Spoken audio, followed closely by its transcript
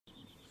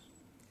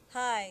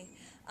Hi,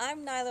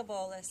 I'm Nyla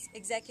Bolas,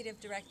 Executive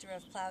Director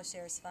of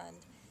Plowshares Fund,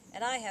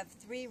 and I have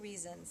 3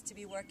 reasons to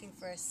be working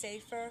for a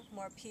safer,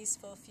 more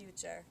peaceful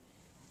future.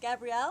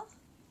 Gabrielle,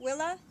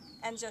 Willa,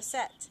 and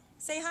Josette.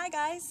 Say hi,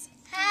 guys.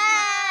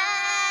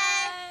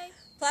 Hi!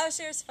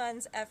 Plowshares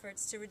Fund's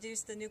efforts to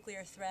reduce the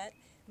nuclear threat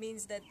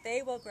means that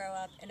they will grow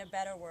up in a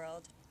better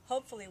world,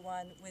 hopefully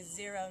one with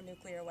 0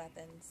 nuclear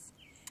weapons.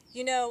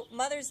 You know,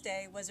 Mother's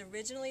Day was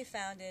originally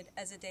founded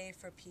as a day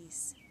for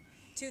peace.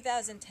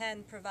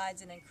 2010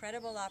 provides an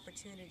incredible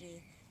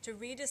opportunity to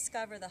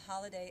rediscover the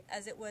holiday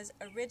as it was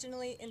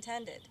originally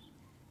intended.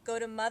 Go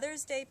to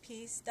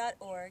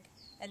mothersdaypeace.org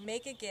and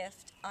make a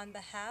gift on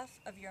behalf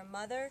of your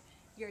mother,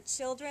 your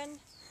children,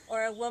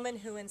 or a woman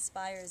who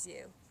inspires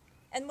you.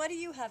 And what do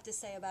you have to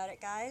say about it,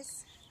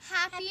 guys?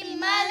 Happy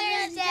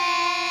Mother's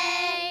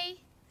Day!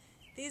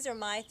 These are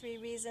my 3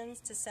 reasons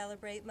to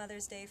celebrate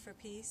Mother's Day for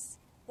peace.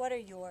 What are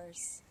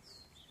yours?